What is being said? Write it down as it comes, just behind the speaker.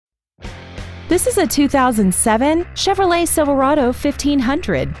This is a 2007 Chevrolet Silverado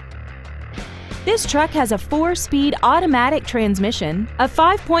 1500. This truck has a 4-speed automatic transmission, a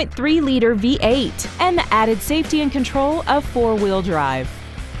 5.3-liter V8, and the added safety and control of 4-wheel drive.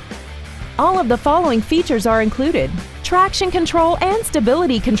 All of the following features are included: traction control and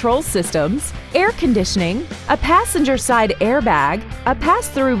stability control systems, air conditioning, a passenger side airbag, a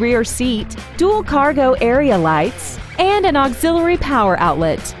pass-through rear seat, dual cargo area lights, and an auxiliary power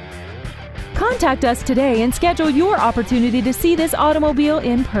outlet. Contact us today and schedule your opportunity to see this automobile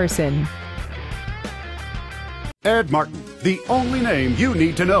in person. Ed Martin, the only name you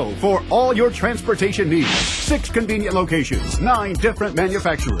need to know for all your transportation needs. 6 convenient locations, 9 different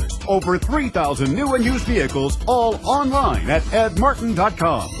manufacturers, over 3,000 new and used vehicles, all online at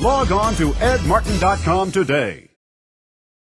edmartin.com. Log on to edmartin.com today.